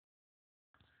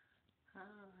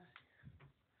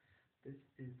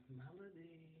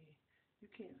You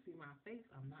can't see my face.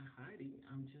 I'm not hiding.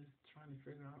 I'm just trying to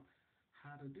figure out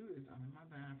how to do this. I'm in my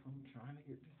bathroom trying to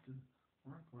get this to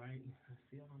work right. I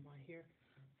see all my hair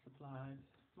supplies.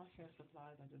 My hair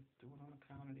supplies, I just threw it on the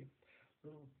counter. They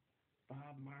little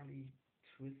Bob Marley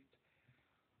twist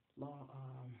law,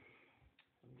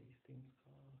 what are these things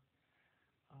called?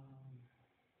 Um,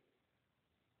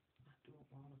 I do them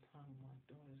all the time with my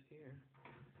daughter's hair.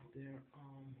 They're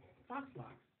fox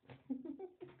locks.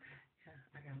 Yeah,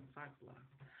 I got a fox lock.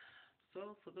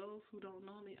 So for those who don't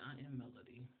know me, I am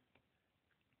Melody,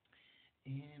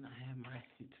 and I have my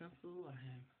utensil. I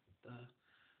have the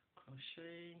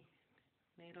crochet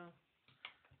needle.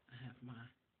 I have my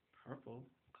purple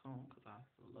comb because I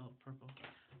also love purple.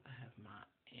 I have my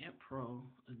Ant Pro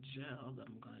gel that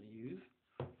I'm going to use.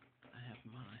 I have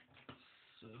my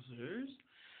scissors.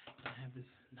 I have this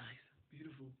nice,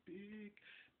 beautiful, big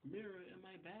mirror in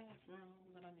my bathroom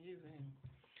that I'm using.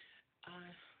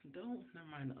 I don't, never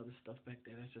mind the other stuff back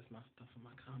there. That's just my stuff in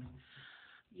my counter.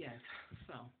 Yes,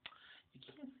 so you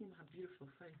can't see my beautiful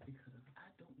face because I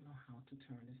don't know how to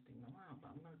turn this thing around.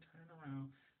 But I'm going to turn it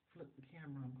around, flip the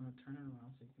camera. I'm going to turn it around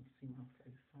so you can see my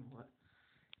face somewhat.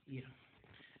 Yeah,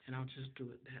 and I'll just do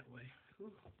it that way.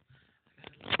 Ooh, I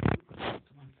got a little too close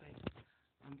to my face.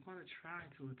 I'm going to try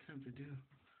to attempt to do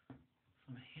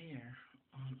some hair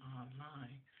on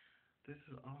online. This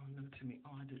is all new to me.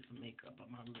 Oh, I did some makeup on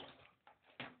my lips.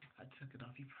 I took it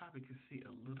off. You probably can see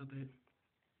a little bit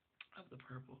of the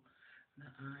purple. The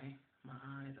eye, my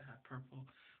eyes, I have purple,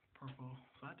 purple.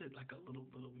 So I did like a little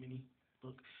mini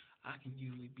look. I can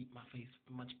usually beat my face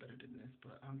much better than this,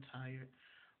 but I'm tired.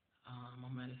 My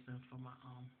medicine for my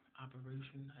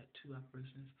operation. I had two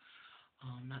operations.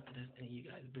 Not that it's any of you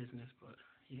guys' business, but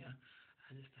yeah, I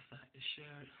just decided to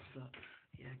share it. So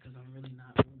yeah, because I'm really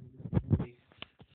not